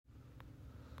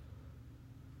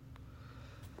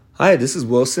Hi, this is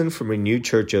Wilson from Renewed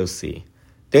Church OC.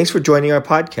 Thanks for joining our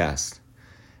podcast.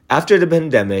 After the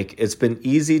pandemic, it's been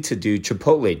easy to do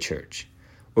Chipotle Church,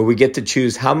 where we get to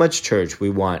choose how much church we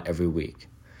want every week.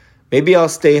 Maybe I'll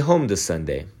stay home this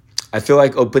Sunday. I feel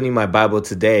like opening my Bible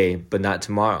today, but not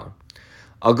tomorrow.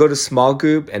 I'll go to small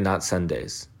group and not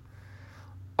Sundays.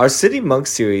 Our City Monk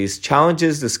series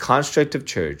challenges this construct of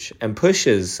church and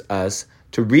pushes us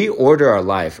to reorder our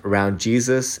life around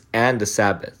Jesus and the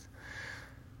Sabbath.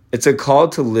 It's a call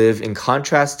to live in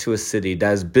contrast to a city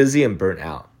that is busy and burnt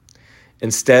out.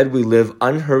 Instead, we live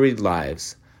unhurried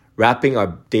lives, wrapping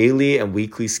our daily and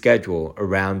weekly schedule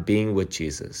around being with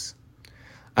Jesus.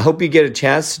 I hope you get a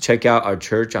chance to check out our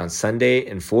church on Sunday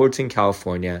in Fullerton,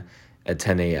 California at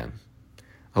 10 a.m.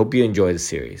 I hope you enjoy the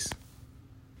series.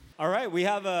 All right, we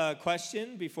have a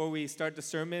question before we start the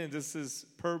sermon. This is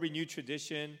per Renewed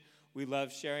tradition. We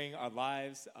love sharing our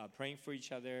lives, praying for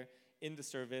each other in the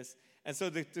service. And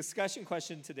so the discussion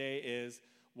question today is,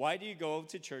 why do you go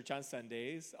to church on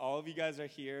Sundays? All of you guys are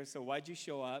here, so why'd you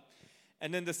show up?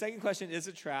 And then the second question is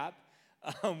a trap.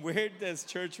 Where does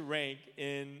church rank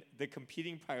in the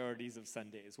competing priorities of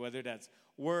Sundays? Whether that's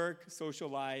work, social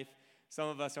life. Some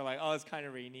of us are like, oh, it's kind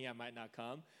of rainy, I might not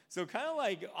come. So kind of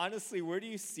like, honestly, where do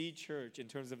you see church in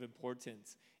terms of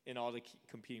importance in all the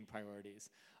competing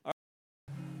priorities?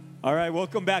 All right,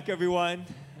 welcome back, everyone.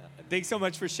 Thanks so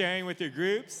much for sharing with your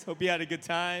groups. Hope you had a good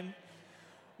time.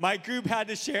 My group had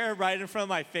to share right in front of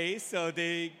my face, so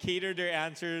they catered their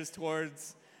answers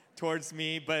towards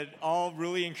me, but all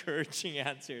really encouraging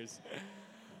answers.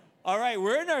 All right,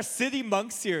 we're in our City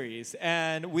Monk series,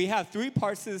 and we have 3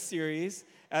 parts to the series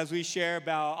as we share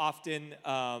about often,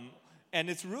 and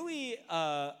it's really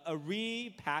a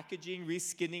repackaging,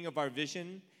 reskinning of our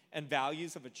vision and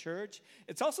values of a church.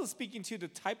 It's also speaking to the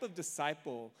type of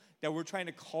disciple that we're trying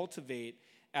to cultivate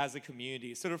as a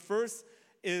community. So the first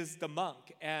is the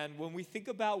monk. And when we think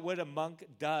about what a monk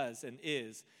does and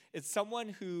is, it's someone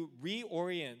who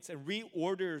reorients and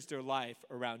reorders their life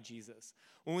around Jesus.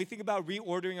 When we think about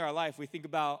reordering our life, we think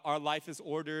about our life is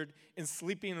ordered in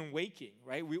sleeping and waking,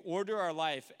 right? We order our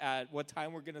life at what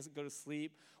time we're going to go to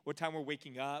sleep, what time we're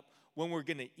waking up, when we're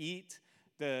going to eat,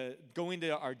 going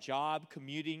to our job,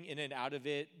 commuting in and out of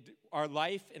it. Our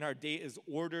life and our day is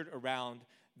ordered around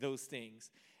those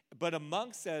things. But a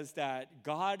monk says that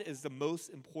God is the most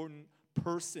important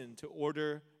person to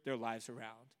order their lives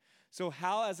around. So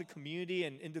how, as a community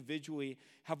and individually,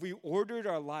 have we ordered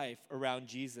our life around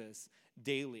Jesus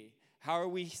daily? How are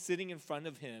we sitting in front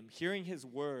of him, hearing his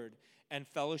word, and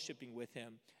fellowshipping with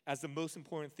him as the most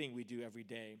important thing we do every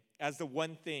day, as the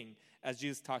one thing, as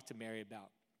Jesus talked to Mary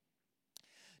about?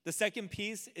 The second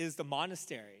piece is the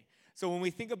monastery. So when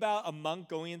we think about a monk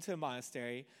going into a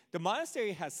monastery, the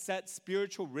monastery has set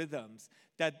spiritual rhythms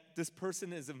that this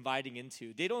person is inviting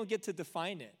into. They don't get to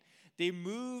define it. They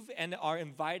move and are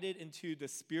invited into the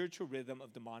spiritual rhythm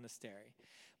of the monastery.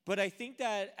 But I think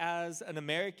that as an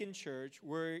American church,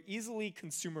 we're easily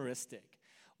consumeristic.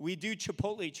 We do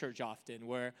Chipotle church often,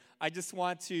 where I just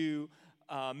want to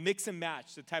mix and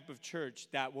match the type of church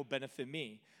that will benefit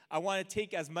me. I want to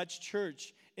take as much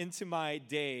church into my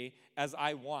day as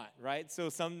I want, right? So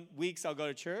some weeks I'll go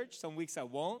to church, some weeks I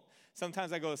won't.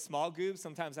 Sometimes I go to small groups,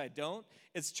 sometimes I don't.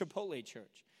 It's Chipotle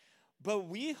church. But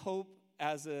we hope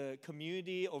as a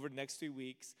community over the next 3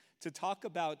 weeks to talk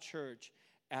about church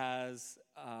as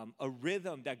a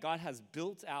rhythm that God has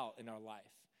built out in our life,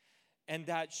 and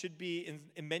that should be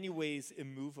in many ways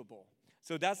immovable.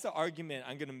 So that's the argument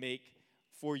I'm going to make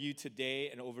for you today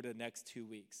and over the next 2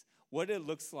 weeks. What it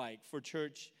looks like for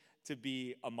church to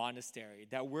be a monastery,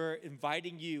 that we're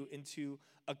inviting you into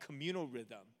a communal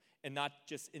rhythm and not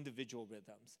just individual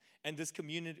rhythms. And this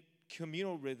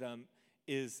communal rhythm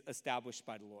is established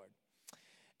by the Lord.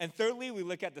 And thirdly, we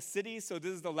look at the city. So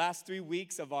this is the last 3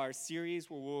 weeks of our series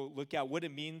where we'll look at what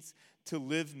it means to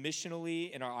live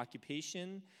missionally in our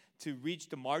occupation, to reach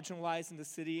the marginalized in the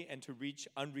city, and to reach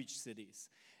unreached cities.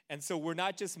 And so we're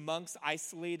not just monks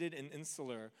isolated and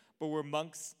insular, but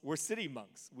we're city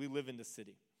monks. We live in the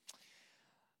city.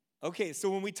 Okay, so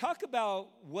when we talk about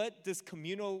what this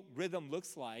communal rhythm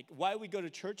looks like, why we go to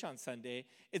church on Sunday,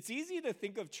 it's easy to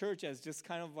think of church as just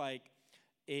kind of like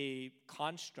a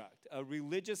construct, a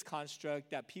religious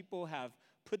construct that people have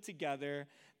put together,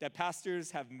 that pastors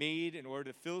have made in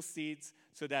order to fill seats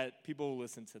so that people will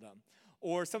listen to them.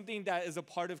 Or something that is a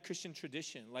part of Christian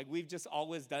tradition, like we've just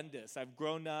always done this. I've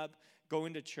grown up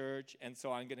going to church, and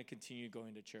so I'm going to continue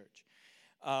going to church.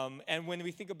 And when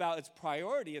we think about its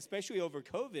priority, especially over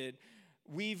COVID,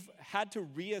 we've had to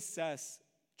reassess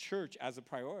church as a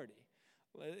priority.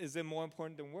 Is it more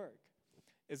important than work?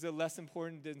 Is it less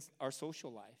important than our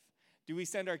social life? Do we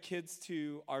send our kids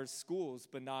to our schools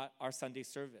but not our Sunday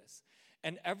service?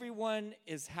 And everyone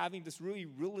is having this really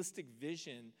realistic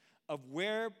vision of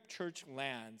where church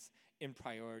lands in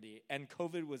priority. And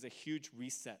COVID was a huge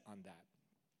reset on that.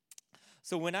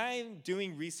 So when I'm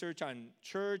doing research on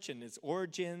church and its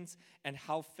origins and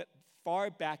how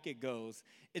far back it goes,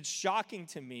 it's shocking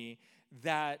to me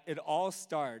that it all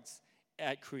starts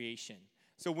at creation.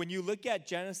 So when you look at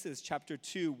Genesis chapter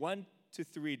 2, 1 to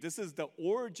 3, this is the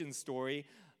origin story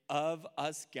of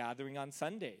us gathering on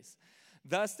Sundays.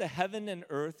 Thus the heaven and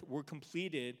earth were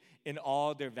completed in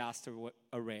all their vast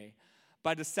array.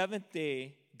 By the seventh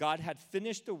day, God had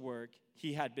finished the work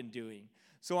he had been doing.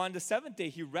 So on the seventh day,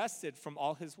 he rested from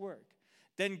all his work.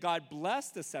 Then God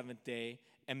blessed the seventh day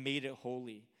and made it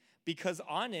holy, because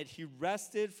on it he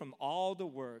rested from all the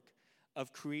work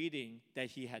of creating that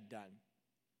he had done.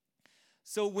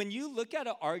 So when you look at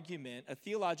an argument, a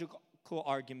theological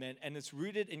argument, and it's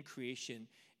rooted in creation,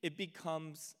 it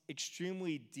becomes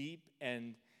extremely deep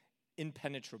and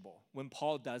impenetrable when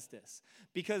Paul does this.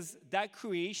 Because that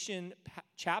creation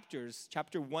chapters,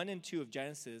 chapter 1 and 2 of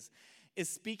Genesis, is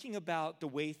speaking about the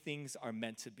way things are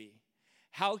meant to be.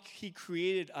 How he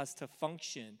created us to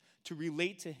function, to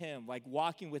relate to him, like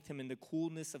walking with him in the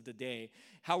coolness of the day.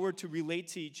 How we're to relate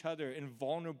to each other in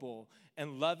vulnerable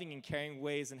and loving and caring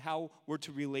ways, and how we're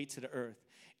to relate to the earth.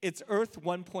 It's Earth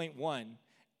 1.1,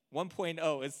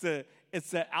 1.0.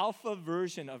 It's the alpha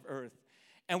version of Earth.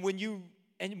 And when you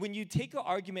take an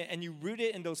argument and you root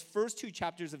it in those first 2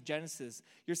 chapters of Genesis,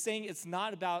 you're saying it's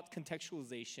not about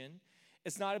contextualization.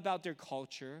 It's not about their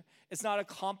culture. It's not a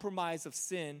compromise of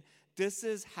sin. This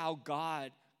is how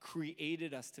God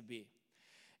created us to be.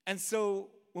 And so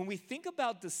when we think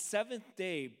about the seventh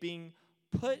day being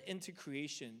put into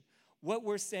creation, what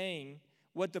we're saying,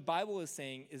 what the Bible is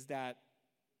saying, is that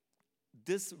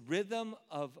this rhythm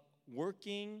of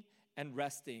working and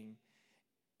resting,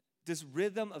 this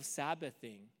rhythm of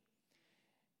Sabbathing,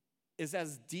 is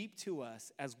as deep to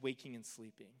us as waking and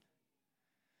sleeping.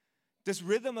 This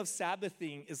rhythm of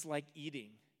Sabbathing is like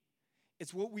eating.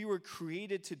 It's what we were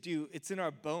created to do. It's in our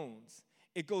bones.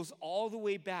 It goes all the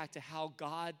way back to how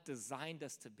God designed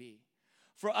us to be.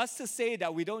 For us to say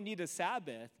that we don't need a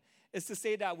Sabbath is to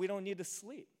say that we don't need to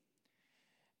sleep.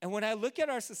 And when I look at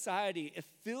our society, it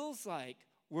feels like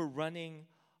we're running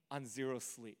on zero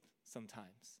sleep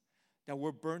sometimes. That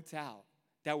we're burnt out,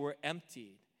 that we're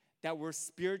emptied, that we're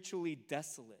spiritually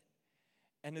desolate.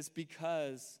 And it's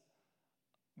because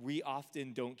we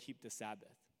often don't keep the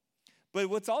Sabbath. But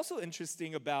what's also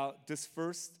interesting about this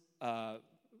first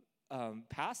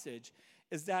passage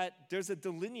is that there's a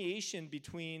delineation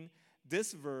between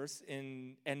this verse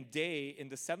and day in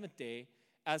the seventh day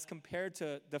as compared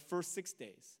to the first 6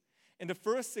 days. In the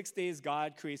first 6 days,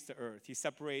 God creates the earth. He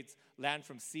separates land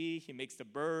from sea. He makes the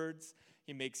birds.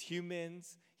 He makes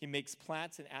humans. He makes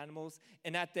plants and animals.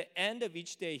 And at the end of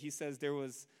each day, he says there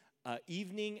was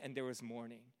evening and there was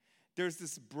morning. There's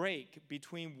this break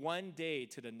between one day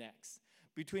to the next.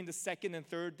 Between the second and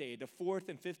third day, the fourth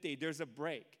and fifth day, there's a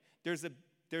break. There's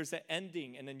an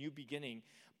ending and a new beginning.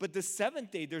 But the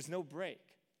seventh day, there's no break.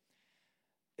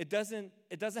 It doesn't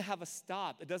have a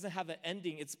stop. It doesn't have an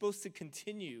ending. It's supposed to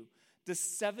continue. The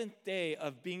seventh day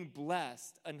of being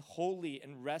blessed and holy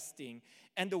and resting.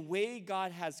 And the way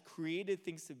God has created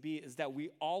things to be is that we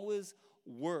always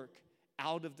work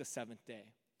out of the seventh day.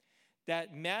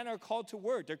 That men are called to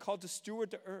work. They're called to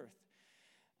steward the earth.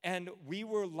 And we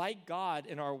were like God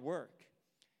in our work.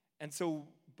 And so,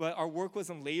 but our work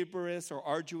wasn't laborious or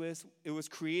arduous. It was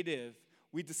creative.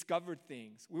 We discovered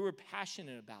things. We were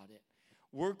passionate about it.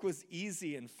 Work was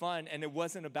easy and fun, and it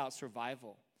wasn't about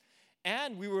survival.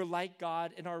 And we were like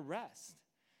God in our rest.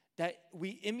 That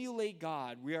we emulate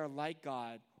God. We are like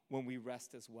God when we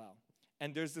rest as well.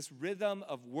 And there's this rhythm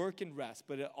of work and rest,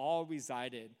 but it all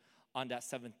resided on that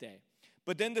seventh day.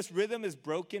 But then this rhythm is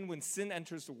broken when sin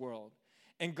enters the world.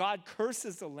 And God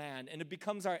curses the land, and it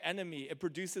becomes our enemy. It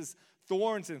produces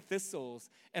thorns and thistles,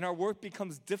 and our work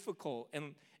becomes difficult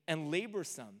and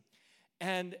laborsome.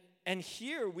 And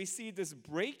here we see this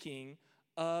breaking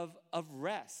of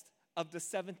rest, of the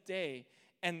seventh day,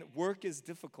 and work is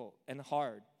difficult and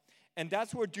hard. And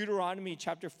that's where Deuteronomy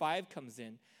chapter 5 comes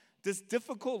in. This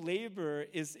difficult labor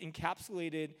is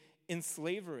encapsulated in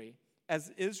slavery,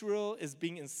 as Israel is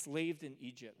being enslaved in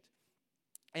Egypt.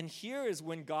 And here is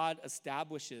when God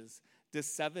establishes the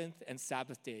seventh and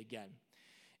Sabbath day again.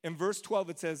 In verse 12,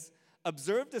 it says,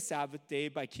 "Observe the Sabbath day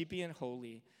by keeping it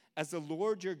holy, as the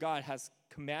Lord your God has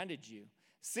commanded you.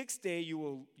 6 days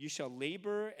you shall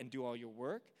labor and do all your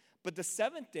work, but the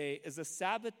seventh day is a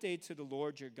Sabbath day to the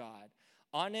Lord your God.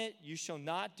 On it you shall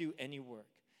not do any work,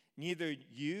 neither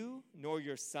you, nor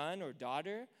your son or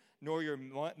daughter, nor your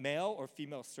male or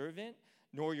female servant,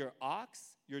 nor your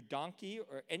ox, your donkey,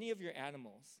 or any of your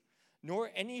animals,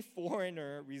 nor any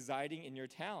foreigner residing in your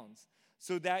towns,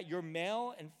 so that your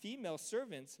male and female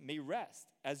servants may rest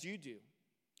as you do.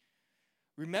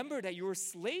 Remember that you were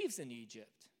slaves in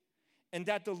Egypt, and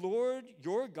that the Lord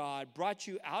your God brought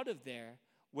you out of there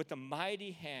with a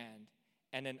mighty hand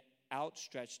and an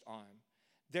outstretched arm.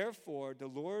 Therefore, the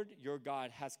Lord your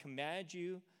God has commanded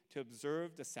you to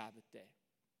observe the Sabbath day.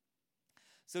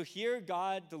 So here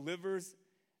God delivers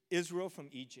Israel from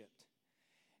Egypt.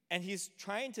 And he's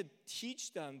trying to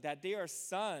teach them that they are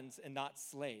sons and not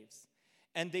slaves.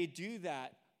 And they do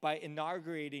that by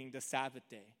inaugurating the Sabbath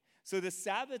day. So the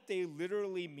Sabbath day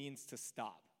literally means to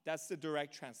stop. That's the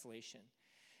direct translation.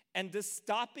 And the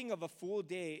stopping of a full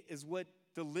day is what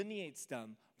delineates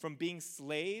them from being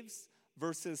slaves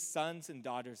versus sons and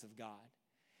daughters of God.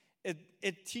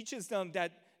 It teaches them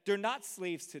that they're not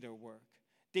slaves to their work.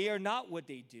 They are not what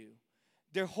they do.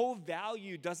 Their whole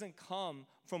value doesn't come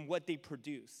from what they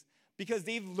produce, because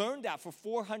they've learned that for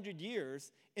 400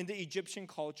 years in the Egyptian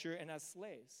culture and as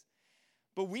slaves.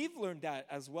 But we've learned that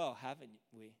as well, haven't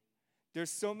we? There's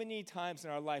so many times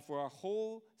in our life where our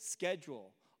whole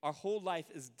schedule, our whole life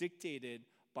is dictated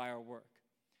by our work.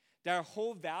 That our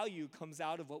whole value comes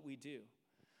out of what we do.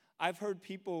 I've heard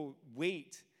people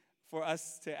wait for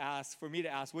me to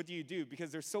ask, what do you do?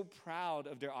 Because they're so proud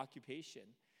of their occupation.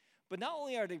 But not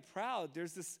only are they proud,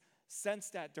 there's this sense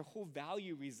that their whole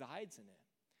value resides in it.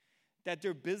 That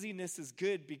their busyness is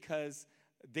good because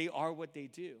they are what they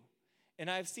do. And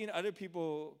I've seen other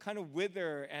people kind of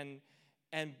wither and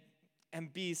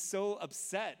be so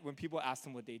upset when people ask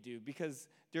them what they do because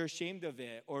they're ashamed of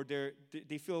it, or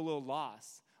they feel a little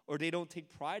lost, or they don't take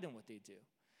pride in what they do.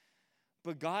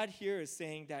 But God here is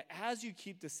saying that as you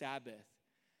keep the Sabbath,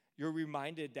 you're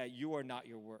reminded that you are not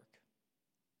your work,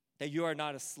 that you are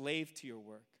not a slave to your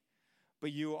work,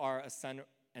 but you are a son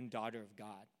and daughter of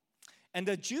God. And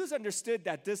the Jews understood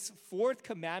that this fourth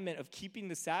commandment of keeping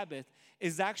the Sabbath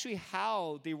is actually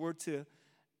how they were to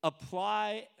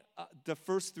apply the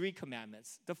first three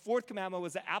commandments. The fourth commandment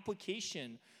was the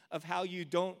application of how you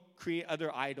don't create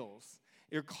other idols.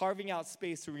 You're carving out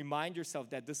space to remind yourself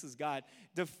that this is God.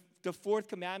 The fourth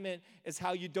commandment is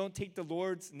how you don't take the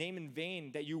Lord's name in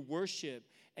vain, that you worship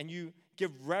and you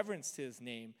give reverence to his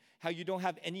name, how you don't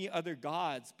have any other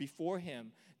gods before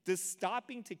him. This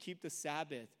stopping to keep the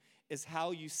Sabbath is how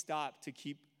you stop to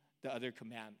keep the other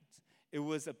commandments. It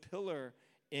was a pillar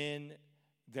in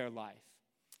their life.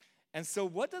 And so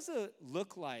what does it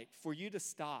look like for you to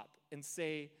stop and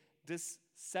say, this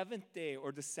seventh day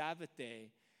or the Sabbath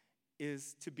day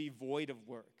is to be void of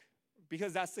work?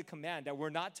 Because that's the command, that we're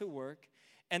not to work,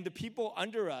 and the people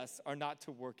under us are not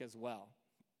to work as well.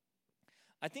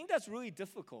 I think that's really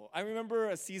difficult. I remember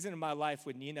a season in my life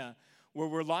with Nina where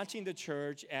we're launching the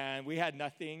church and we had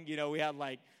nothing. You know, we had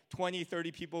like 20,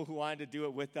 30 people who wanted to do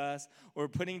it with us. We're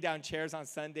putting down chairs on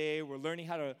Sunday. We're learning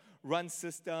how to run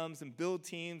systems and build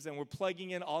teams, and we're plugging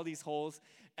in all these holes,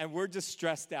 and we're just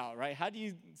stressed out, right? How do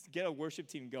you get a worship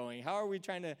team going? How are we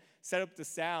trying to set up the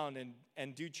sound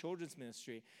and do children's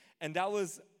ministry? And that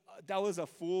was a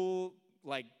full,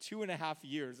 2.5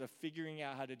 years of figuring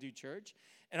out how to do church.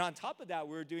 And on top of that,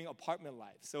 we were doing apartment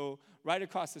life. So right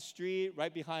across the street,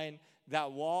 right behind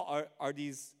that wall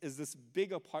is this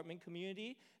big apartment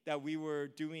community that we were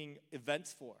doing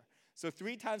events for. So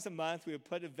 3 times a month, we would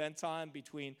put events on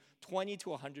between 20 to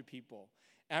 100 people.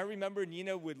 And I remember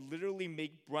Nina would literally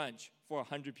make brunch for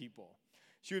 100 people.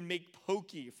 She would make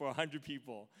poke for 100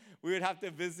 people. We would have to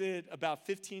visit about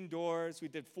 15 doors. We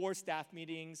did 4 staff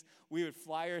meetings. We would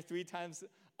flyer 3 times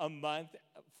a month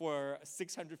for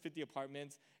 650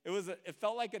 apartments. It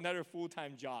felt like another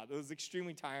full-time job. It was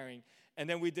extremely tiring. And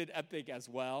then we did Epic as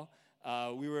well.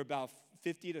 We were about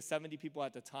 50 to 70 people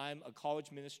at the time, a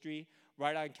college ministry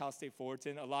right on Cal State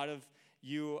Fullerton. A lot of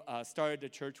you started the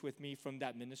church with me from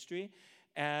that ministry.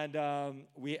 And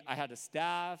I had a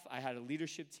staff, I had a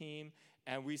leadership team,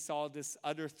 and we saw this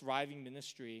other thriving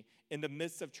ministry in the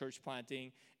midst of church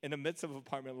planting, in the midst of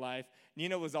apartment life.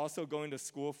 Nina was also going to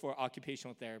school for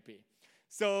occupational therapy.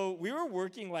 So we were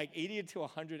working like 80 to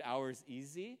 100 hours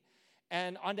easy.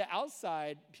 And on the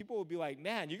outside, people would be like,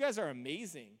 man, you guys are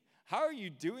amazing. How are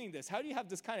you doing this? How do you have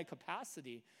this kind of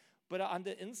capacity? But on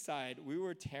the inside, we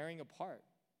were tearing apart.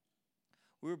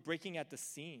 We were breaking at the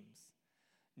seams.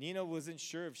 Nina wasn't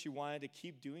sure if she wanted to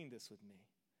keep doing this with me.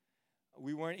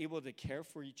 We weren't able to care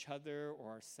for each other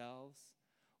or ourselves.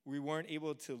 We weren't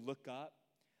able to look up.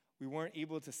 We weren't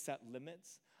able to set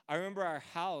limits. I remember our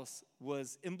house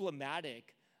was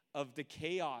emblematic of the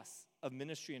chaos of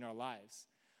ministry in our lives.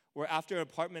 where after an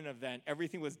apartment event,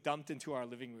 everything was dumped into our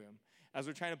living room. As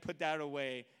we're trying to put that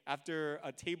away, after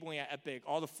a tabling at Epic,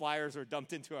 all the flyers were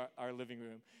dumped into our living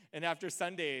room. And after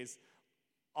Sundays,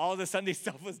 all the Sunday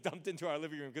stuff was dumped into our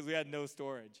living room because we had no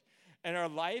storage. And our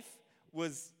life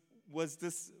was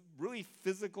this really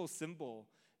physical symbol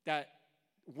that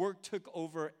work took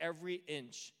over every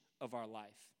inch of our life.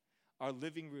 Our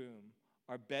living room,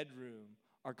 our bedroom,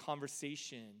 our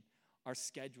conversation, our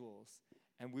schedules,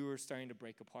 and we were starting to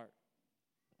break apart.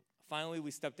 Finally,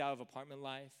 we stepped out of apartment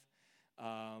life.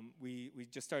 We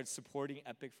just started supporting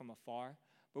Epic from afar,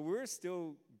 but we were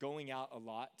still going out a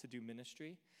lot to do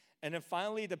ministry. And then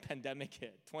finally, the pandemic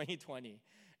hit, 2020,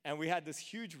 and we had this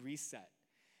huge reset.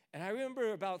 And I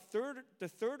remember about the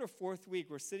third or fourth week,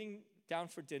 we're sitting down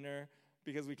for dinner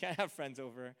because we can't have friends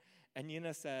over, and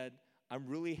Nina said, "I'm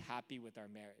really happy with our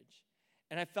marriage."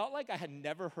 And I felt like I had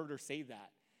never heard her say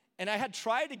that. And I had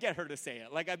tried to get her to say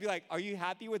it. Like, I'd be like, "Are you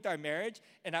happy with our marriage?"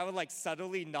 And I would like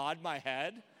subtly nod my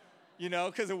head,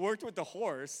 because it worked with the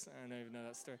horse. I don't even know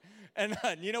that story. And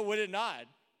Nina wouldn't nod.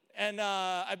 And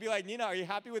I'd be like, "Nina, are you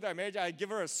happy with our marriage?" I'd give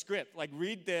her a script, like,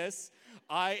 "Read this.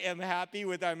 I am happy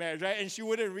with our marriage," right? And she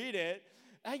wouldn't read it.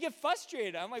 And I get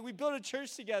frustrated. I'm like, "We built a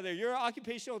church together. You're an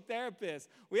occupational therapist.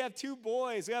 We have 2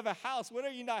 boys. We have a house. What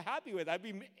are you not happy with?" I'd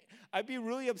be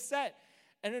really upset.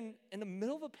 And then in the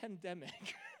middle of a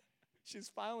pandemic, she's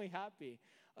finally happy.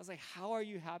 I was like, "How are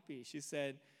you happy?" She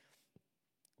said,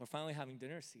 "We're finally having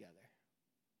dinners together.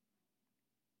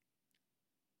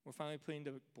 We're finally putting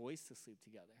the boys to sleep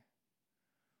together.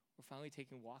 We're finally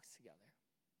taking walks together."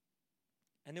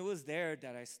 And it was there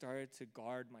that I started to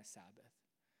guard my Sabbath.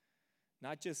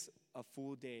 Not just a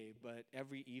full day, but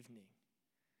every evening.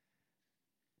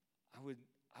 I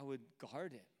would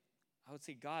guard it. I would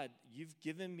say, "God, you've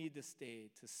given me this day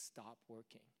to stop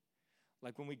working."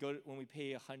 Like when we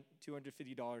pay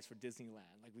 $250 for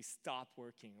Disneyland, like we stop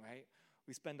working, right?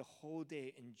 We spend the whole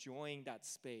day enjoying that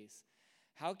space.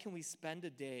 How can we spend a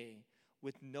day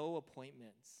with no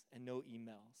appointments and no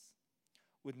emails,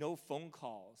 with no phone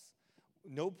calls,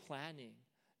 no planning,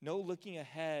 no looking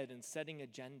ahead and setting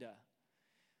agenda,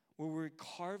 where we're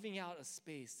carving out a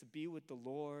space to be with the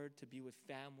Lord, to be with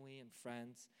family and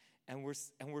friends, and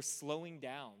we're slowing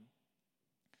down.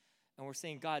 And we're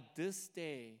saying, "God, this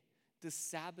day, this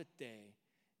Sabbath day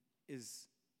is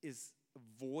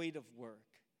void of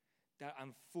work, that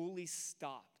I'm fully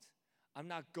stopped. I'm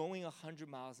not going 100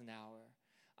 miles an hour.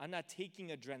 I'm not taking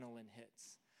adrenaline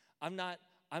hits.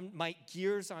 My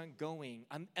gears aren't going.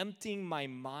 I'm emptying my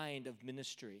mind of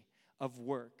ministry, of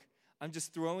work. I'm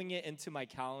just throwing it into my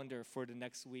calendar for the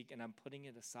next week, and I'm putting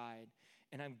it aside.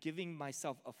 And I'm giving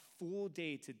myself a full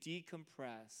day to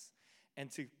decompress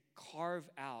and to carve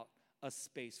out a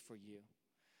space for you."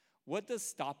 What does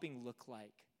stopping look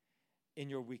like in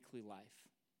your weekly life?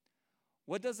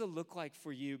 What does it look like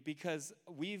for you? Because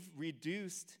we've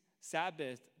reduced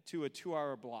Sabbath to a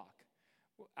 2-hour block.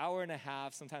 Hour and a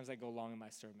half, sometimes I go long in my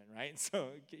sermon, right?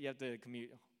 So you have to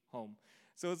commute home.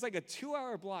 So it's like a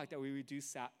 2-hour block that we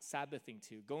reduce Sabbathing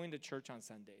to, going to church on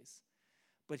Sundays.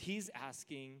 But he's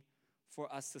asking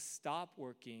for us to stop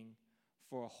working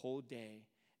for a whole day,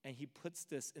 and he puts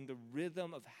this in the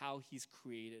rhythm of how he's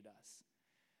created us.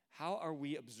 How are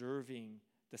we observing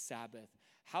the Sabbath?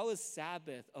 How is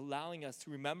Sabbath allowing us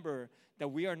to remember that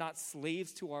we are not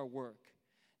slaves to our work,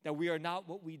 that we are not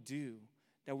what we do,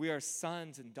 that we are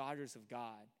sons and daughters of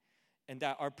God, and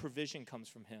that our provision comes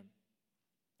from him?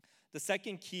 The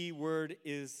second key word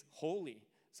is holy.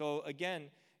 So again,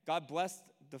 God blessed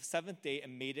the 7th day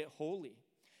and made it holy.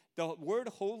 The word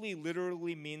holy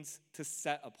literally means to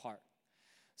set apart.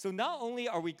 So not only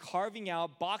are we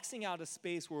boxing out a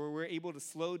space where we're able to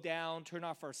slow down, turn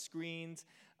off our screens,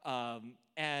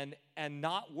 and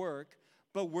not work,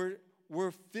 but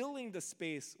we're filling the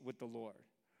space with the Lord.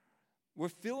 We're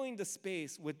filling the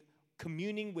space with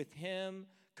communing with him,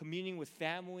 communing with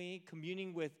family,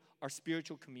 communing with our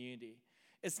spiritual community.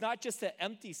 It's not just an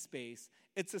empty space.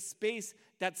 It's a space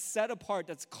that's set apart,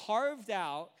 that's carved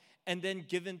out, and then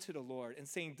given to the Lord and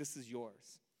saying, "This is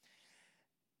yours."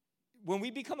 When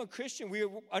we become a Christian, we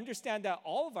understand that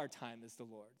all of our time is the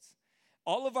Lord's.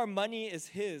 All of our money is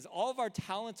his. All of our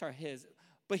talents are his.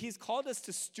 But he's called us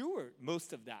to steward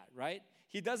most of that, right?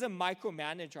 He doesn't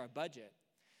micromanage our budget.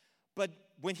 But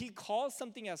when he calls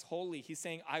something as holy, he's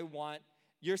saying,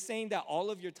 you're saying that all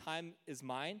of your time is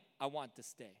mine. I want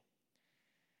this day.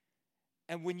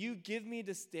 And when you give me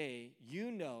this day,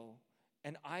 you know,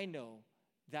 and I know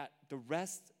that the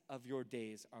rest of your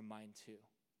days are mine too.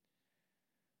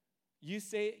 You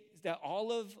say that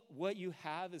all of what you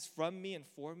have is from me and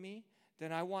for me,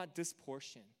 then I want this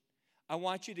portion. I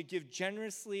want you to give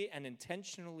generously and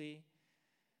intentionally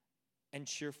and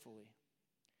cheerfully.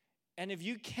 And if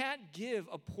you can't give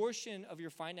a portion of your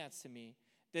finance to me,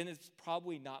 then it's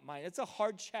probably not mine. It's a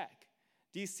hard check.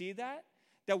 Do you see that?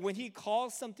 That when he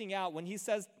calls something out, when he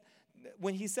says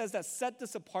that set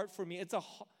this apart for me, it's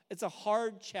a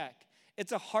hard check.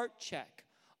 It's a heart check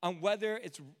on whether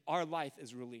our life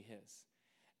is really his.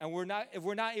 And if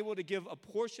we're not able to give a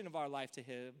portion of our life to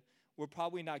him, we're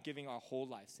probably not giving our whole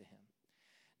lives to him.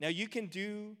 Now you can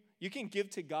give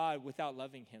to God without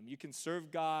loving him. You can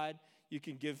serve God, you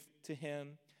can give to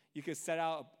him. You could set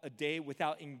out a day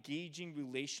without engaging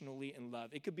relationally in love.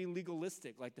 It could be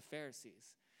legalistic like the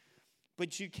Pharisees.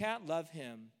 But you can't love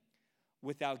him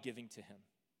without giving to him.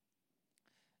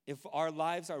 If our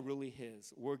lives are really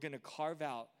his, we're going to carve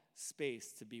out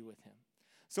space to be with him.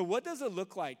 So what does it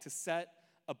look like to set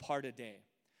apart a day?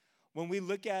 When we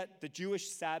look at the Jewish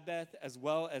Sabbath as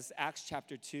well as Acts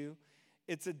chapter 2,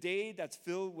 it's a day that's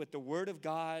filled with the word of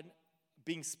God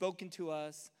being spoken to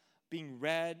us, being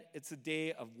read. It's a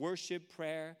day of worship,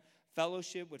 prayer,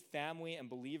 fellowship with family and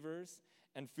believers,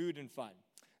 and food and fun.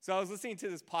 So I was listening to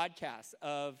this podcast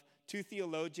of two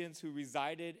theologians who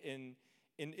resided in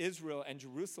Israel and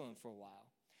Jerusalem for a while.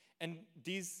 And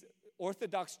these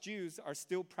Orthodox Jews are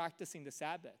still practicing the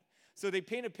Sabbath. So they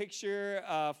paint a picture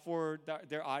for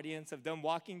their audience of them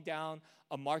walking down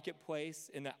a marketplace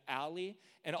in an alley.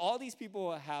 And all these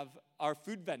people are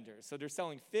food vendors. So they're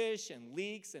selling fish and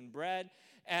leeks and bread.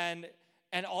 And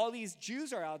all these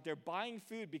Jews are out there buying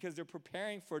food because they're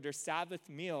preparing for their Sabbath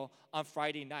meal on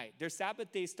Friday night. Their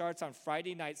Sabbath day starts on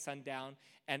Friday night sundown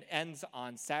and ends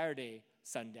on Saturday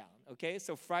sundown. Okay,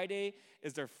 so Friday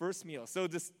is their first meal. So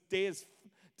the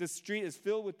street is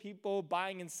filled with people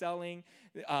buying and selling.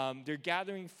 They're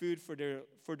gathering food for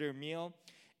their meal.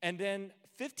 And then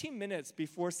 15 minutes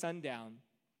before sundown,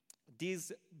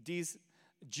 these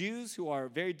Jews who are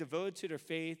very devoted to their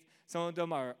faith, some of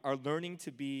them are learning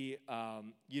to be,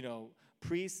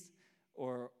 priests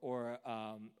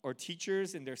or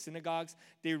teachers in their synagogues.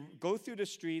 They go through the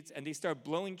streets and they start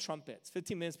blowing trumpets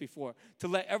 15 minutes before to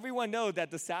let everyone know that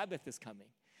the Sabbath is coming.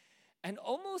 And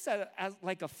almost as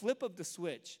like a flip of the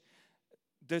switch,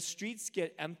 the streets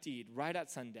get emptied right at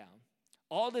sundown.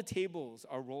 All the tables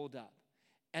are rolled up,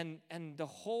 and the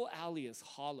whole alley is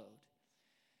hollowed.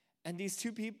 And these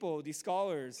two people, these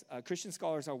scholars, Christian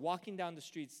scholars, are walking down the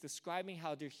streets describing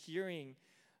how they're hearing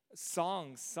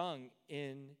songs sung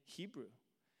in Hebrew.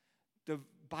 The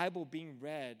Bible being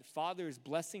read, fathers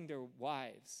blessing their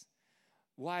wives,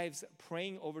 wives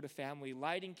praying over the family,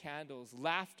 lighting candles,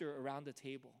 laughter around the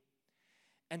table.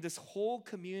 And this whole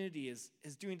community is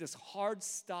doing this hard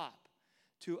stop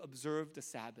to observe the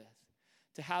Sabbath,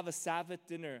 to have a Sabbath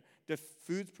dinner. The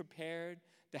food's prepared,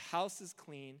 the house is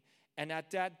clean, and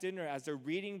at that dinner, as they're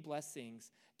reading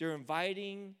blessings, they're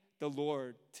inviting the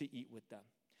Lord to eat with them.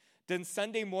 Then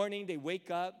Sunday morning, they wake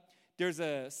up. There's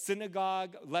a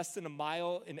synagogue less than a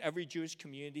mile in every Jewish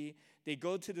community. They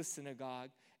go to the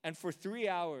synagogue, and for 3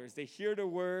 hours, they hear the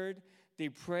word, they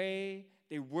pray,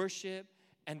 they worship,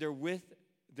 and they're with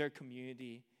their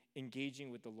community, engaging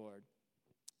with the Lord.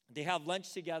 They have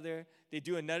lunch together. They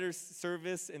do another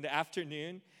service in the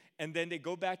afternoon, and then they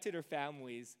go back to their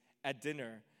families at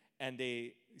dinner, and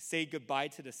they say goodbye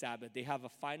to the Sabbath. They have a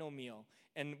final meal.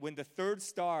 And when the third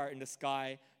star in the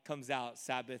sky comes out,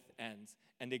 Sabbath ends,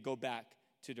 and they go back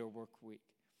to their work week.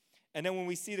 And then when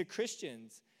we see the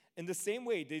Christians, in the same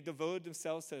way, they devoted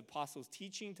themselves to the apostles'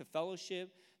 teaching, to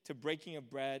fellowship, to breaking of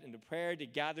bread, and to prayer. They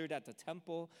gathered at the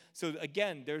temple. So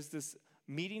again, there's this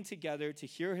meeting together to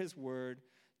hear his word,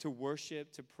 to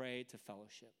worship, to pray, to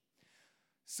fellowship.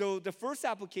 So the first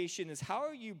application is, how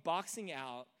are you boxing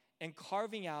out and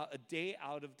carving out a day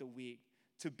out of the week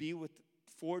to be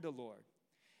for the Lord?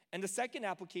 And the second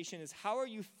application is, how are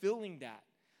you filling that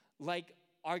like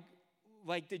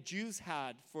the Jews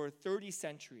had for 30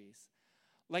 centuries,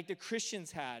 like the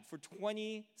Christians had for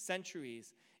 20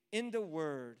 centuries, in the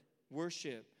word,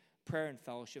 worship, prayer, and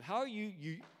fellowship? How are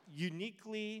you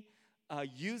uniquely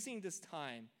using this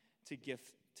time to give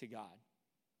to God?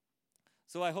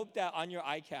 So I hope that on your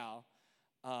iCal,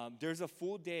 there's a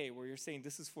full day where you're saying,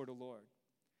 this is for the Lord.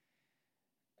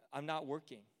 I'm not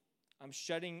working. I'm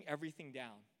shutting everything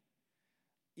down.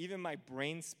 Even my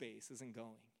brain space isn't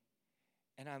going.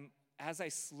 And as I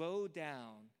slow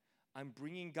down, I'm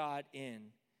bringing God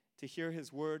in to hear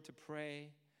his word, to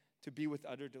pray, to be with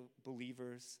other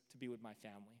believers, to be with my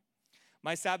family.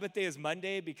 My Sabbath day is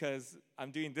Monday because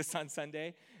I'm doing this on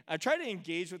Sunday. I try to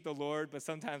engage with the Lord, but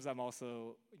sometimes I'm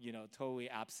also, totally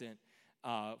absent,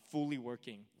 fully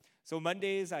working. So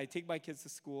Mondays, I take my kids to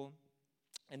school,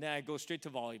 and then I go straight to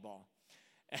volleyball.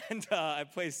 And I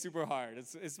play super hard.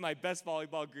 It's my best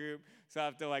volleyball group, so I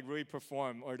have to really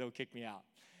perform or they'll kick me out.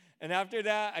 And after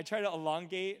that, I try to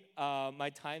elongate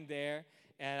my time there,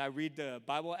 and I read the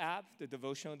Bible app, the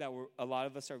devotional that a lot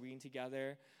of us are reading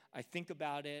together. I think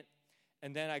about it,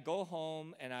 and then I go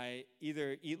home, and I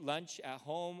either eat lunch at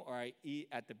home or I eat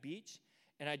at the beach,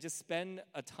 and I just spend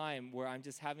a time where I'm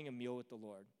just having a meal with the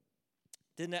Lord.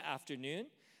 Then in the afternoon,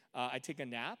 I take a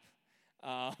nap.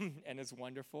 And it's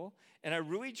wonderful. And I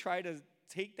really try to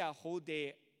take that whole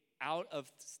day out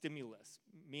of stimulus,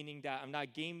 meaning that I'm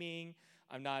not gaming,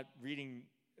 I'm not reading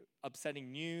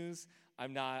upsetting news,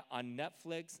 I'm not on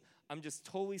Netflix. I'm just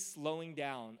totally slowing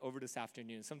down over this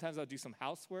afternoon. Sometimes I'll do some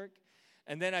housework,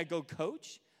 and then I go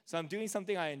coach. So I'm doing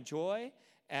something I enjoy,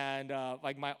 and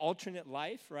like my alternate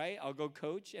life, right? I'll go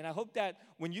coach. And I hope that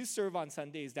when you serve on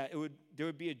Sundays, that there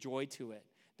would be a joy to it.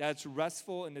 That's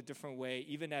restful in a different way,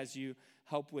 even as you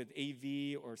help with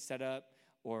AV or setup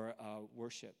or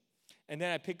worship. And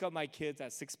then I pick up my kids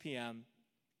at 6 p.m.,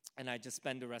 and I just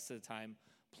spend the rest of the time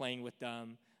playing with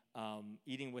them,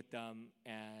 eating with them,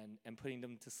 and putting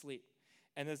them to sleep.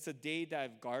 And it's a day that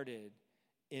I've guarded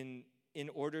in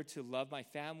order to love my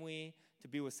family, to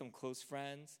be with some close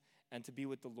friends, and to be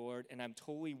with the Lord. And I'm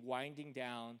totally winding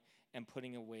down and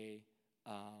putting away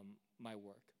my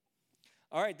work.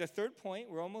 All right, the third point,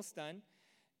 we're almost done,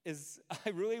 is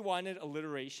I really wanted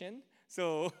alliteration.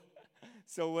 So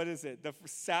what is it? The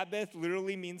Sabbath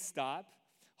literally means stop.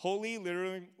 Holy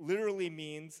literally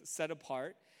means set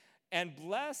apart. And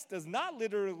blessed does not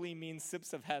literally mean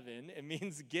sips of heaven. It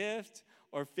means gift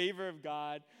or favor of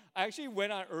God. I actually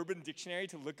went on Urban Dictionary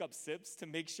to look up sips to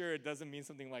make sure it doesn't mean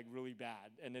something like really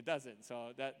bad, and it doesn't.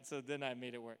 So then I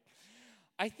made it work.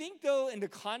 I think, though, in the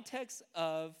context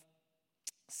of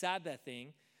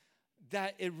Sabbathing,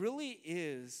 that it really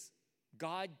is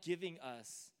God giving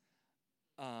us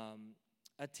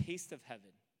a taste of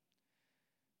heaven.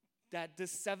 That the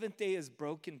seventh day is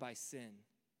broken by sin.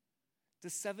 The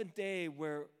seventh day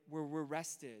where we're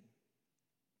rested,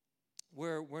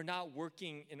 where we're not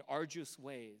working in arduous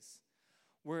ways,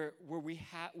 where we're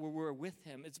with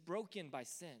him, it's broken by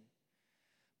sin.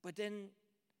 But then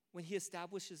when he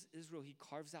establishes Israel, he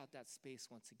carves out that space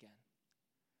once again.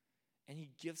 And he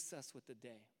gifts us with a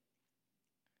day.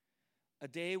 A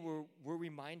day where we're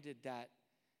reminded that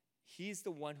he's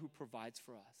the one who provides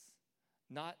for us.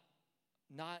 Not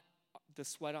the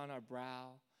sweat on our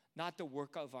brow, not the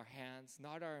work of our hands,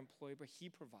 not our employee, but he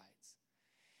provides.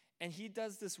 And he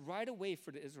does this right away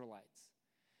for the Israelites.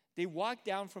 They walk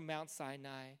down from Mount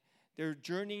Sinai. They're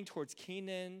journeying towards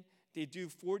Canaan. They do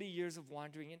 40 years of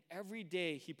wandering, and every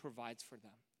day he provides for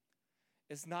them.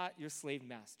 It's not your slave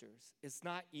masters. It's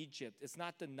not Egypt. It's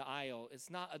not the Nile. It's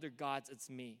not other gods. It's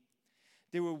me.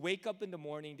 They would wake up in the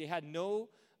morning. They had no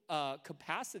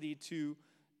capacity to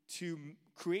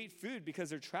create food because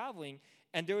they're traveling,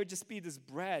 and there would just be this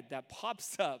bread that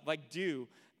pops up like dew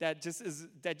that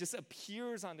just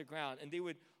appears on the ground, and they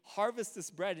would harvest this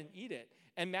bread and eat it.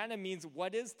 And manna means,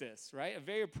 what is this, right? A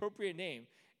very appropriate name.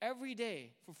 Every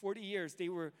day for 40 years,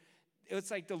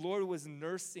 it's like the Lord was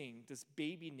nursing this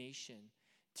baby nation,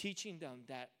 teaching them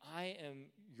that I am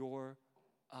your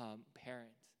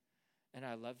parent, and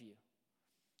I love you.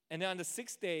 And then on the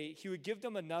sixth day, he would give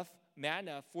them enough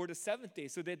manna for the seventh day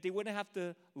so that they wouldn't have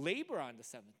to labor on the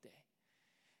seventh day,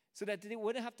 so that they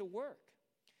wouldn't have to work.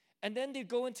 And then they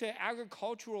go into an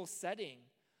agricultural setting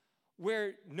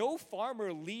where no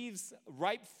farmer leaves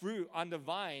ripe fruit on the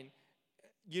vine,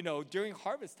 during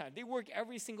harvest time. They work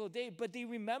every single day, but they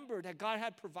remember that God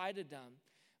had provided them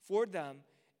for them.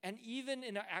 And even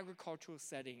in an agricultural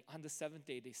setting, on the seventh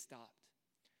day, they stopped.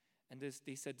 And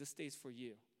they said, this day's for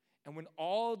you. And when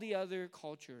all the other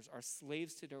cultures are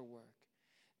slaves to their work,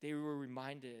 they were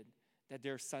reminded that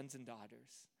they're sons and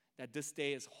daughters, that this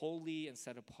day is holy and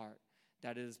set apart,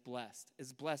 that it is blessed.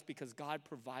 It's blessed because God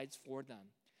provides for them.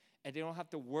 And they don't have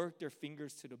to work their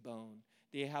fingers to the bone.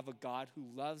 They have a God who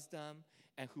loves them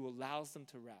and who allows them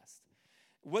to rest.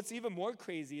 What's even more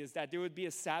crazy is that there would be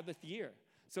a Sabbath year.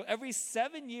 So every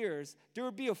 7 years, there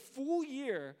would be a full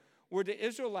year where the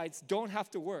Israelites don't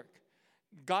have to work.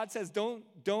 God says,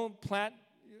 don't plant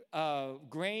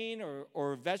grain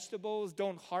or vegetables,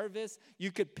 don't harvest.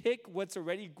 You could pick what's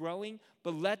already growing,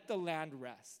 but let the land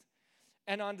rest.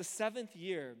 And on the seventh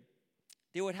year,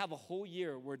 they would have a whole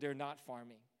year where they're not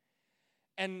farming.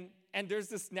 And there's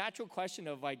this natural question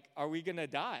of are we gonna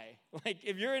die? Like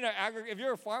if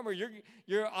you're a farmer,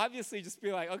 you're obviously just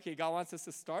be like, okay, God wants us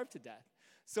to starve to death.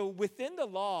 So within the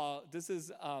law, this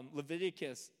is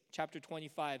Leviticus chapter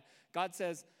 25. God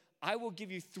says, I will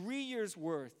give you 3 years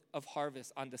worth of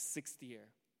harvest on the sixth year,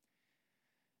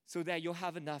 so that you'll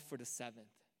have enough for the seventh.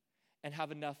 and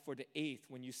have enough for the 8th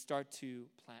when you start to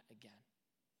plant again.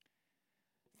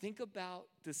 Think about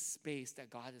the space that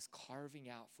God is carving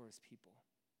out for his people.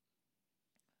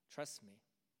 Trust me,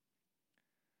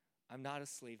 I'm not a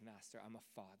slave master, I'm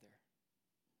a father.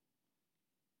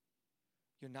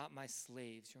 You're not my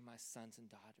slaves, you're my sons and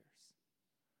daughters.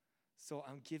 So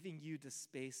I'm giving you the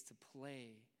space to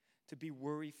play, to be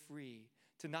worry-free,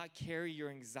 to not carry your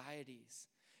anxieties.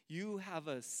 You have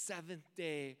a 7th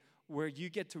day where you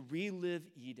get to relive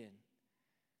Eden,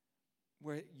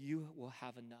 where you will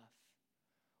have enough,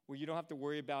 where you don't have to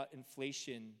worry about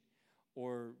inflation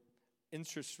or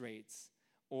interest rates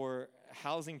or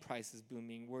housing prices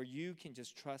booming, where you can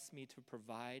just trust me to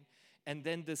provide. And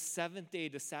then the 7th day,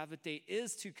 the Sabbath day,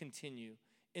 is to continue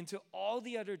into all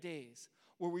the other days,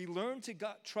 where we learn to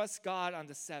trust God on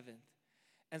the 7th.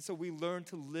 And so we learn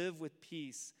to live with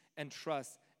peace and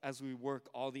trust as we work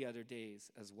all the other days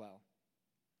as well.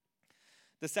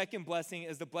 The second blessing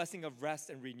is the blessing of rest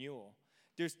and renewal.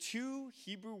 There's 2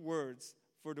 Hebrew words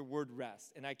for the word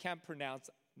rest, and I can't pronounce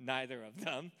neither of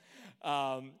them.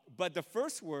 But the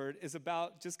first word is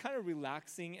about just kind of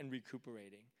relaxing and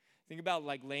recuperating. Think about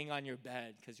like laying on your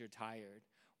bed because you're tired,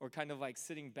 or kind of like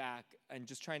sitting back and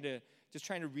just trying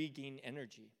to regain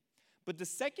energy. But the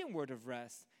second word of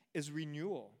rest is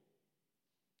renewal,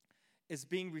 is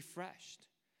being refreshed.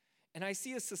 And I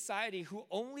see a society who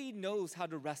only knows how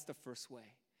to rest the first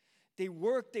way. They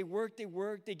work,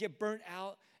 they get burnt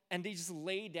out, and they just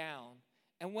lay down.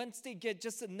 And once they get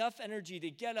just enough energy,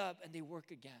 they get up and they work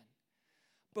again.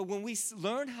 But when we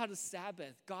learn how to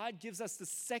Sabbath, God gives us the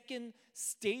second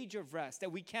stage of rest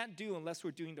that we can't do unless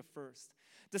we're doing the first.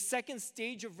 The second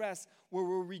stage of rest where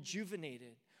we're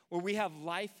rejuvenated, where we have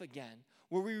life again,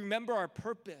 where we remember our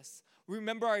purpose, we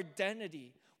remember our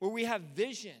identity, where we have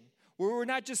vision, where we're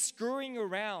not just scurrying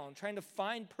around trying to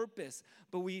find purpose,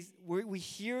 but we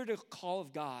hear the call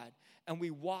of God and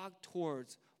we walk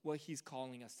towards what he's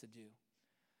calling us to do.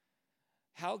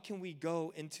 How can we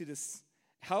go into this?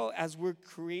 How, as we're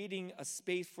creating a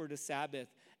space for the Sabbath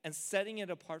and setting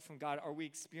it apart from God, are we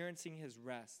experiencing his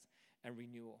rest and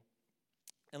renewal?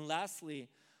 And lastly,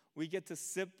 we get to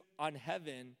sip on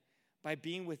heaven by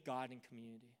being with God in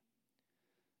community,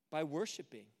 by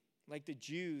worshiping like the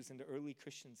Jews and the early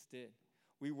Christians did.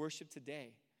 We worship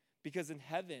today because in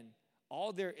heaven,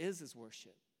 all there is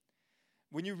worship.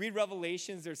 When you read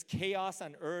Revelations, there's chaos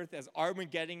on earth as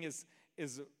Armageddon is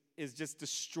just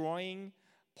destroying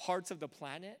parts of the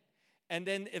planet. And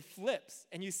then it flips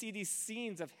and you see these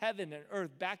scenes of heaven and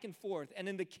earth back and forth. And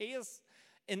in the chaos,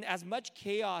 in as much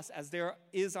chaos as there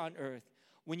is on earth,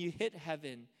 when you hit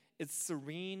heaven, it's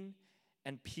serene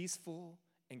and peaceful,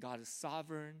 and God is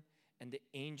sovereign, and the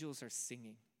angels are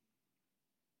singing.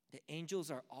 The angels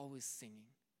are always singing.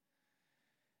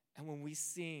 And when we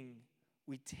sing,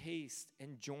 we taste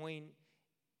and join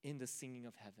in the singing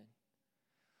of heaven.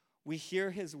 We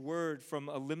hear his word from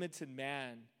a limited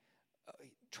man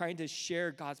trying to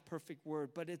share God's perfect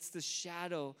word, but it's the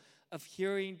shadow of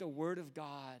hearing the word of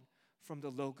God from the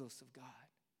Logos of God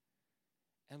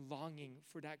and longing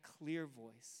for that clear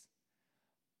voice,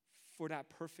 for that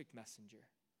perfect messenger.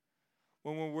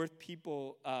 When we're with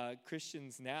people,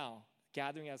 Christians now,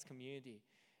 gathering as community,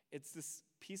 it's this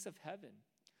piece of heaven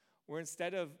where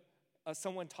instead of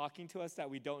someone talking to us that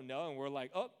we don't know and we're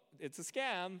like, oh, it's a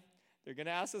scam, they're going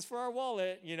to ask us for our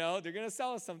wallet, they're going to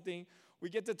sell us something, we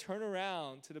get to turn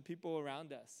around to the people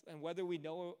around us. And whether we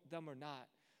know them or not,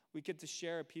 we get to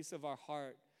share a piece of our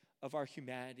heart, of our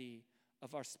humanity,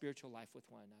 of our spiritual life with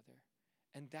one another.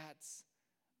 And that's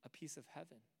a piece of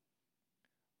heaven.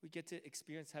 We get to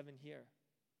experience heaven here.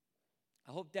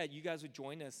 I hope that you guys would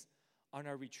join us on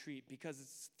our retreat because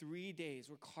it's 3 days.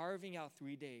 We're carving out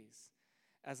 3 days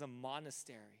as a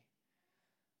monastery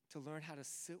to learn how to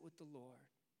sit with the Lord,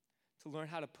 to learn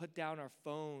how to put down our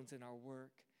phones and our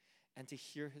work and to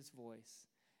hear his voice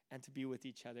and to be with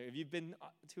each other. If you've been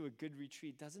to a good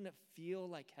retreat, doesn't it feel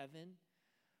like heaven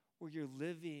where you're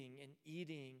living and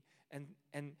eating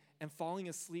and falling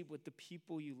asleep with the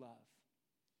people you love?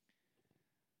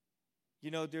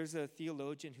 There's a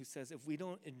theologian who says if we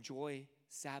don't enjoy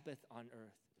Sabbath on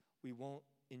earth, we won't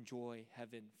enjoy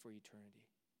heaven for eternity.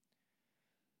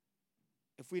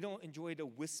 If we don't enjoy the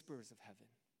whispers of heaven,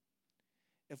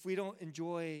 if we don't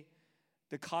enjoy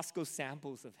the Costco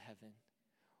samples of heaven,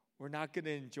 we're not going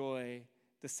to enjoy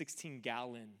the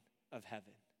 16-gallon of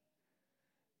heaven.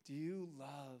 Do you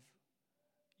love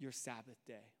your Sabbath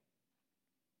day?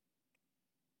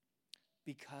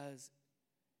 Because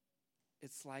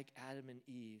it's like Adam and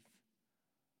Eve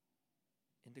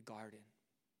in the garden.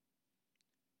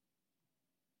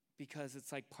 Because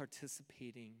it's like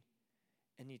participating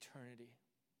in eternity.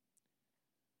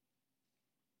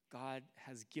 God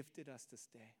has gifted us this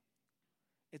day.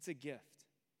 It's a gift.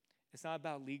 It's not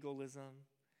about legalism.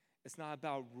 It's not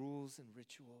about rules and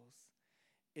rituals.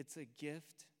 It's a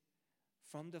gift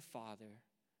from the Father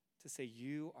to say,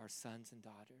 you are sons and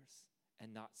daughters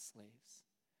and not slaves.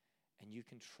 And you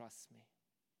can trust me.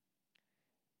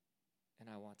 And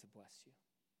I want to bless you.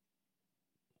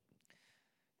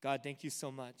 God, thank you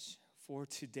so much for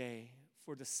today,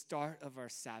 for the start of our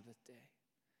Sabbath day.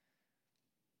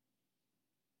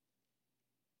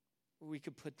 Where we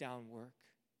could put down work.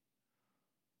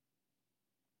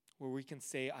 Where we can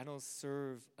say, I don't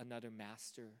serve another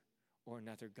master or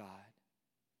another God.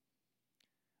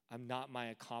 I'm not my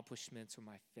accomplishments or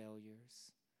my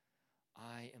failures.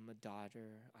 I am a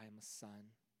daughter, I am a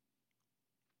son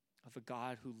of a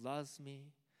God who loves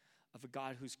me, of a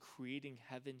God who's creating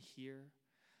heaven here,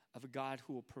 of a God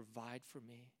who will provide for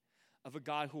me, of a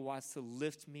God who wants to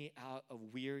lift me out of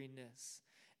weariness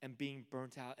and being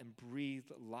burnt out and breathe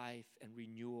life and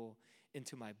renewal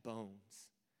into my bones.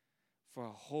 For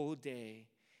a whole day,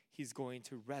 he's going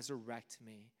to resurrect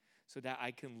me so that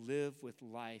I can live with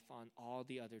life on all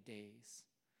the other days.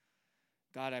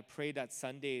 God, I pray that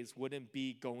Sundays wouldn't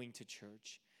be going to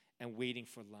church and waiting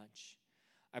for lunch.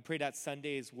 I pray that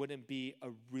Sundays wouldn't be a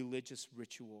religious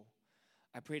ritual.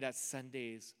 I pray that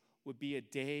Sundays would be a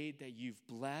day that you've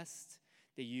blessed,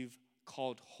 that you've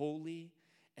called holy,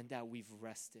 and that we've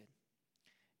rested.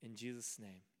 In Jesus'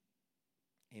 name,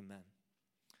 amen.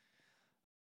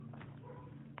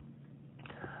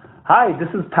 Hi, this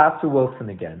is Pastor Wilson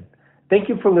again. Thank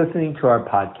you for listening to our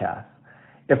podcast.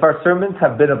 If our sermons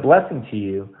have been a blessing to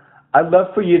you, I'd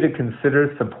love for you to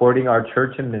consider supporting our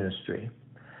church and ministry.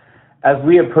 As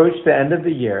we approach the end of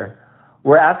the year,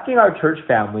 we're asking our church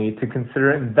family to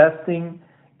consider investing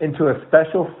into a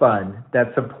special fund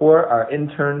that support our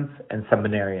interns and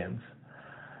seminarians.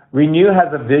 Renew has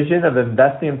a vision of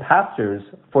investing in pastors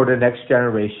for the next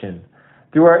generation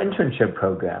through our internship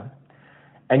program.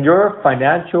 And your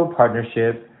financial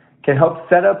partnership can help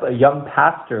set up a young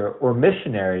pastor or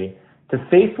missionary to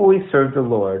faithfully serve the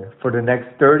Lord for the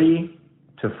next 30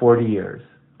 to 40 years.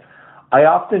 I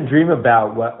often dream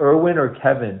about what Erwin or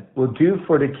Kevin will do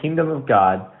for the kingdom of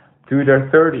God through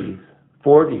their 30s,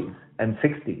 40s, and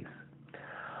 60s.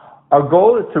 Our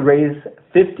goal is to raise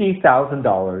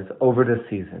 $50,000 over the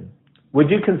season. Would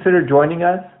you consider joining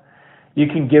us? You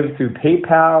can give through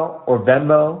PayPal or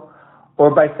Venmo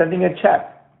or by sending a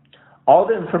check. All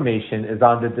the information is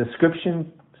on the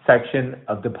description section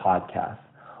of the podcast,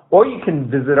 or you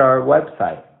can visit our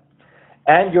website.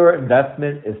 And your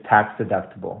investment is tax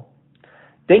deductible.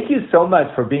 Thank you so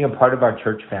much for being a part of our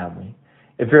church family.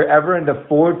 If you're ever in the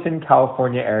Fullerton,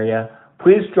 California area,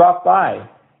 please drop by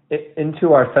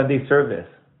into our Sunday service.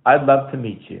 I'd love to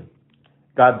meet you.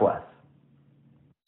 God bless.